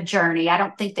of the journey. I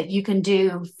don't think that you can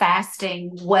do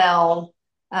fasting well,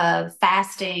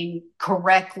 fasting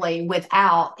correctly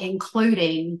without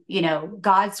including,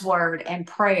 God's word and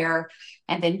prayer,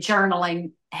 and then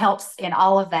journaling helps in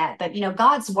all of that. But,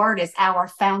 God's word is our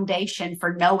foundation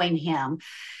for knowing Him.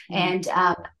 And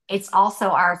it's also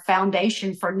our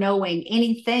foundation for knowing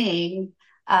anything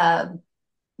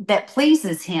that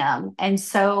pleases Him. And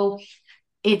so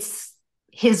it's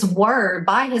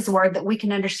by his word that we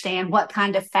can understand what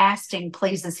kind of fasting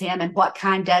pleases Him and what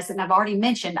kind doesn't. I've already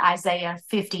mentioned Isaiah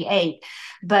 58,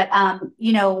 but I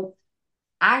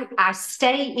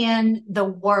stay in the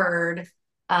word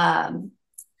while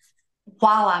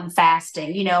I'm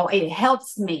fasting. It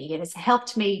helps me. It has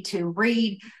helped me to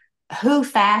read who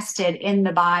fasted in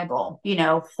the Bible.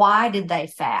 Why did they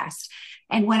fast?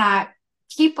 And when I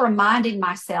keep reminding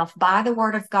myself by the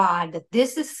word of God that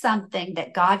this is something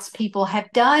that God's people have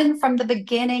done from the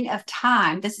beginning of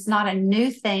time. This is not a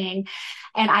new thing,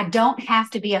 and I don't have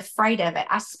to be afraid of it.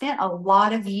 I spent a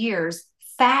lot of years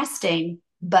fasting,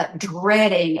 but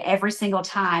dreading every single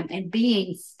time and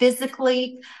being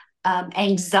physically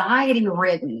anxiety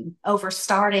ridden over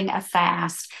starting a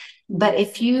fast. But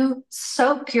if you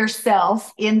soak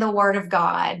yourself in the word of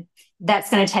God, that's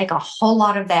going to take a whole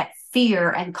lot of that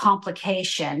fear and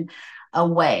complication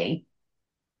away.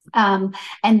 And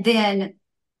then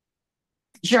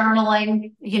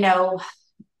journaling,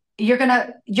 you're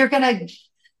gonna,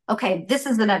 okay, this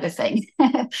is another thing.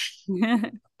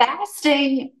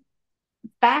 Fasting,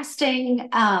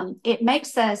 it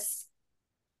makes us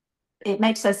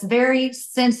very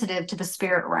sensitive to the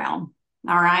spirit realm.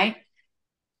 All right.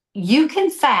 You can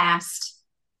fast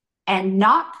and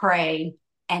not pray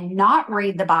and not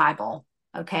read the Bible.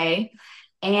 Okay.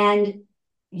 And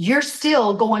you're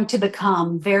still going to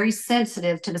become very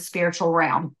sensitive to the spiritual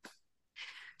realm.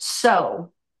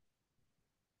 So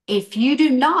if you do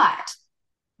not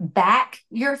back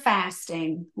your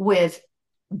fasting with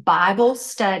Bible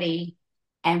study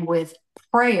and with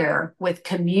prayer, with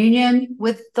communion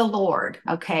with the Lord,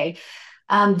 okay,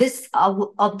 this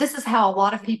is how a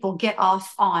lot of people get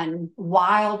off on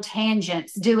wild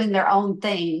tangents doing their own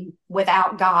thing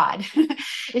without God.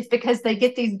 It's because they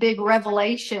get these big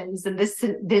revelations and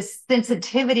this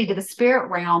sensitivity to the spirit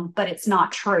realm, but it's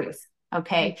not truth.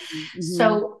 Okay. Mm-hmm.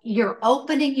 So you're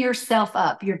opening yourself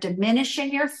up. You're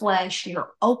diminishing your flesh.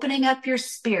 You're opening up your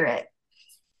spirit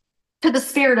to the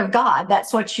Spirit of God.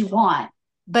 That's what you want.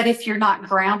 But if you're not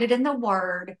grounded in the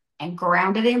word and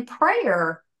grounded in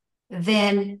prayer,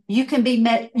 then you can be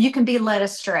led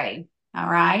astray. All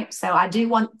right. So I do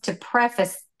want to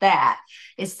preface that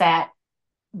is that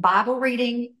Bible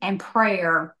reading and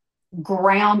prayer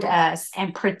ground us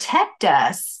and protect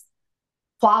us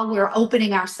while we're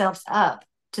opening ourselves up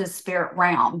to the spirit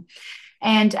realm.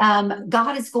 And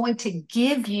God is going to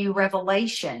give you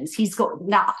revelations.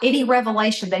 Now, any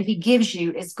revelation that He gives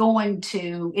you it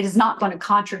is not going to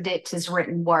contradict His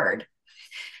written word.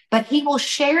 But He will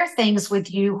share things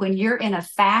with you when you're in a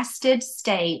fasted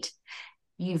state.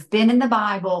 You've been in the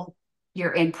Bible.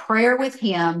 You're in prayer with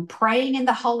Him, praying in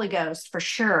the Holy Ghost for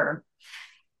sure.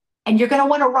 And you're going to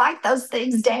want to write those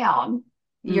things down.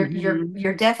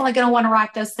 You're definitely going to want to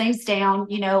write those things down.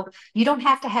 You don't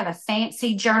have to have a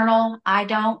fancy journal. I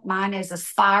don't. Mine is a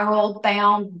spiral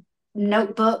bound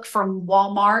notebook from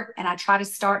Walmart, and I try to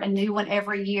start a new one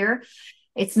every year.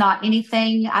 It's not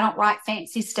anything. I don't write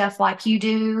fancy stuff like you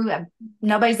do.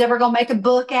 Nobody's ever going to make a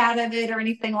book out of it or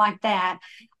anything like that.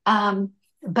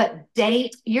 But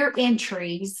date your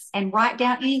entries and write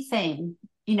down anything.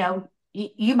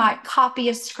 You might copy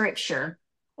a scripture,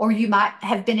 or you might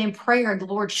have been in prayer and the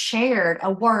Lord shared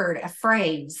a word, a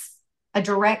phrase, a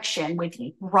direction with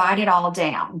you. Write it all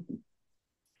down.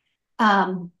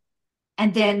 And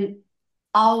then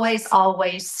always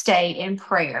stay in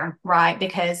prayer, right?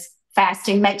 Because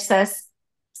fasting makes us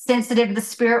sensitive to the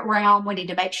spirit realm. We need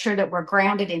to make sure that we're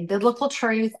grounded in biblical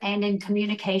truth and in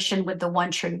communication with the one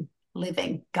true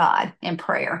living God in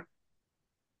prayer.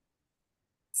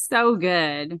 So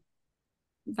good.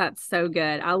 That's so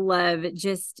good. I love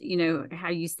just, how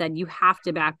you said you have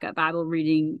to back up Bible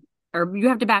reading, or you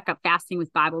have to back up fasting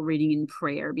with Bible reading and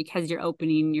prayer, because you're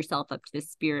opening yourself up to the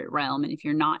spirit realm. And if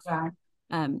you're not,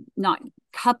 not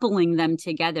coupling them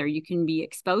together, you can be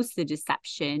exposed to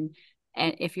deception,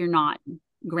 and if you're not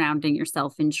grounding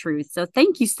yourself in truth. So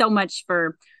thank you so much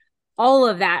for all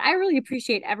of that. I really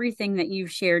appreciate everything that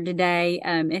you've shared today.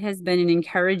 It has been an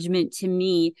encouragement to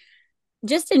me.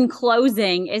 Just in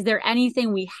closing, is there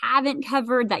anything we haven't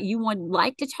covered that you would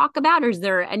like to talk about? Or is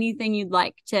there anything you'd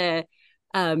like to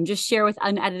just share with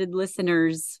unedited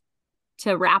listeners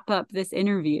to wrap up this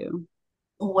interview?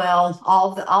 Well,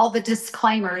 all the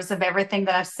disclaimers of everything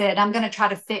that I've said, I'm going to try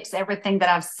to fix everything that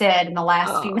I've said in the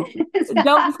last few minutes.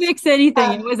 Don't fix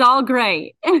anything. It was all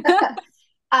great.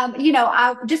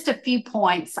 Just a few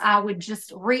points. I would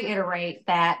just reiterate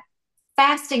that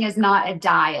fasting is not a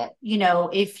diet.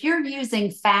 If you're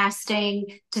using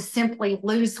fasting to simply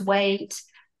lose weight,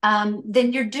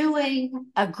 then you're doing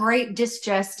a great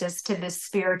disjustice to this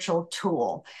spiritual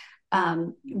tool.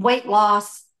 Weight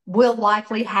loss will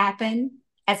likely happen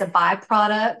as a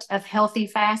byproduct of healthy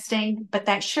fasting, but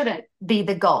that shouldn't be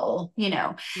the goal,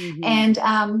 And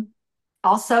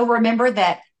also remember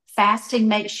that fasting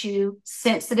makes you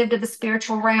sensitive to the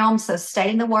spiritual realm. So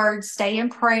stay in the word, stay in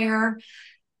prayer.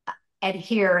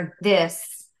 Adhere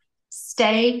this,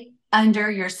 stay under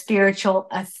your spiritual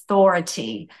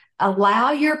authority.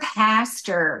 Allow your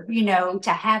pastor,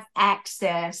 to have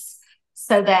access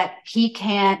so that he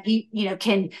can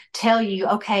tell you,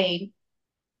 okay,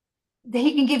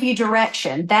 he can give you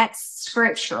direction. That's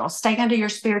scriptural. Stay under your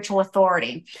spiritual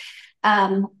authority.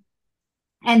 And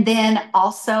then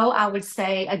also, I would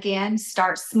say, again,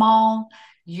 start small.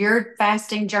 Your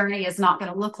fasting journey is not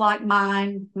going to look like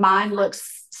mine. Mine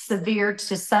looks severe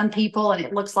to some people, and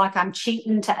it looks like I'm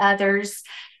cheating to others.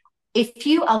 If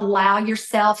you allow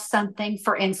yourself something,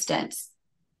 for instance,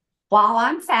 while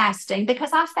I'm fasting,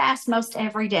 because I fast most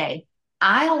every day,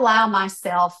 I allow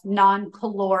myself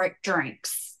non-caloric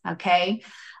drinks. Okay.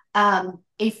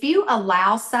 If you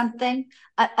allow something,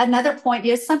 another point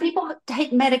is some people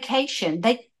take medication.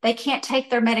 They can't take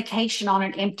their medication on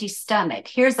an empty stomach.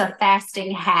 Here's a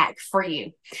fasting hack for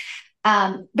you.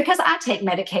 Because I take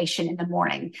medication in the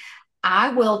morning, I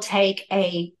will take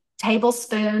a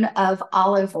tablespoon of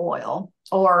olive oil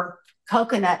or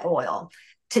coconut oil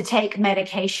to take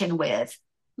medication with.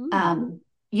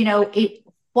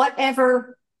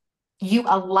 Whatever you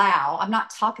allow. I'm not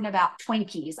talking about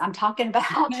Twinkies. I'm talking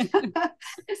about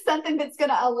something that's going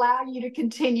to allow you to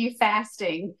continue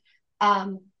fasting.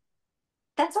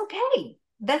 That's okay.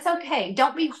 That's okay.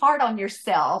 Don't be hard on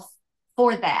yourself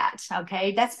for that.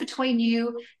 Okay. That's between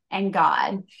you and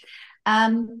God.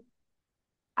 I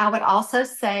would also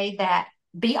say that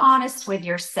be honest with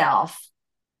yourself.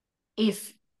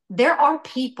 If there are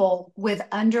people with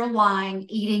underlying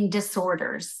eating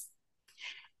disorders,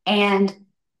 and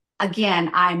again,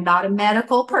 I'm not a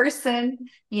medical person,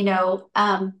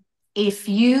 if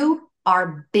you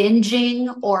are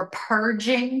binging or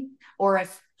purging, or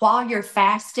if while you're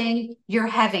fasting, you're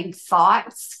having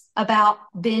thoughts about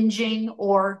binging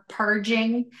or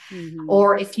purging,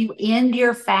 or if you end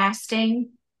your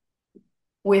fasting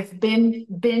with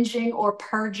binging or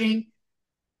purging,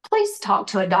 please talk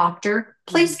to a doctor.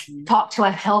 Please talk to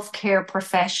a healthcare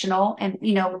professional, and,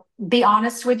 be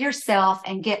honest with yourself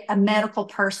and get a medical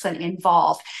person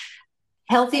involved.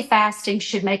 Healthy fasting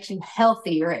should make you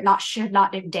healthier. It should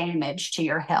not do damage to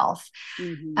your health.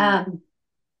 And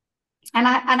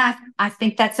I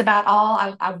think that's about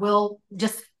all. I will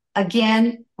just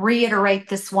again reiterate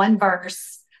this one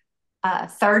verse,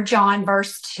 3 John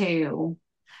verse 2.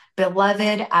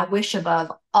 Beloved, I wish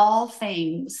above all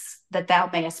things that thou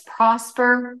mayest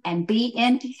prosper and be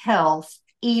in health,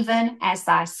 even as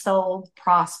thy soul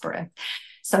prospereth.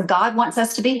 So God wants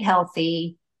us to be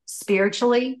healthy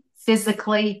spiritually,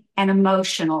 physically, and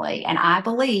emotionally. And I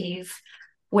believe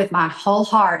with my whole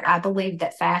heart, I believe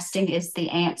that fasting is the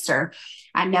answer.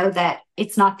 I know that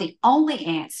it's not the only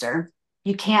answer.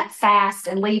 You can't fast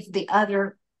and leave the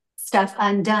other stuff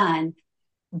undone,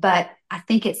 but I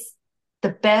think it's the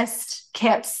best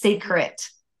kept secret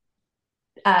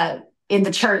in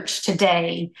the church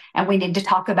today. And we need to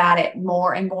talk about it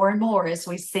more and more and more as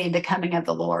we see the coming of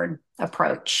the Lord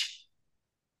approach.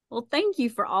 Well, thank you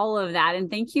for all of that.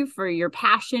 And thank you for your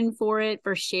passion for it,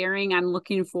 for sharing. I'm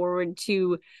looking forward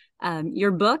to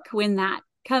your book when that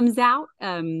comes out.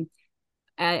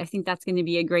 I think that's going to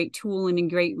be a great tool and a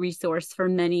great resource for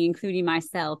many, including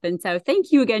myself. And so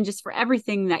thank you again just for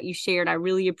everything that you shared. I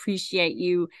really appreciate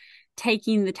you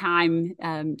taking the time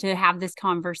to have this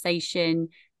conversation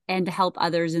and to help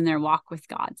others in their walk with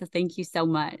God. So thank you so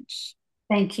much.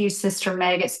 Thank you, Sister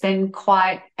Meg. It's been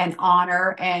quite an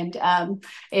honor. And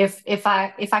if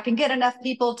I can get enough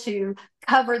people to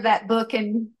cover that book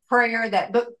in prayer,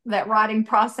 that writing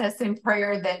process in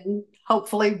prayer, then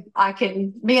hopefully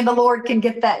me and the Lord can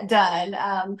get that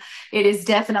done. It is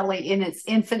definitely in its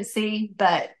infancy,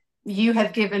 but you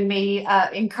have given me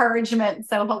encouragement.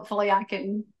 So hopefully I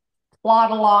can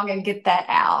plod along and get that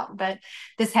out. But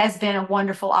this has been a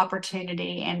wonderful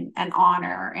opportunity and an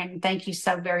honor. And thank you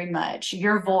so very much.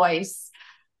 Your voice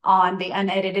on the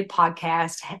Unedited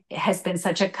podcast has been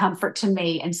such a comfort to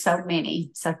me and so many.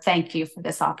 So thank you for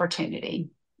this opportunity.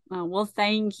 Oh, well,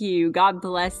 thank you. God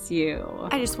bless you.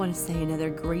 I just want to say another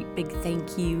great big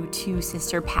thank you to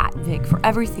Sister Pat Vick for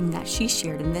everything that she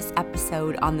shared in this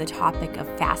episode on the topic of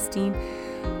fasting.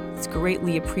 It's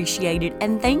greatly appreciated.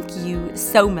 And thank you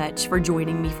so much for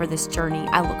joining me for this journey.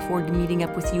 I look forward to meeting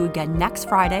up with you again next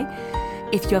Friday.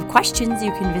 If you have questions,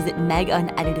 you can visit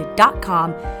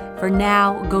megunedited.com. For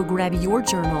now, go grab your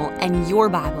journal and your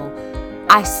Bible.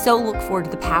 I so look forward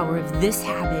to the power of this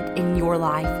habit in your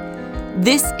life.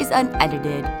 This is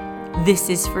Unedited. This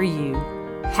is for you.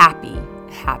 Happy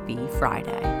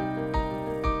Friday.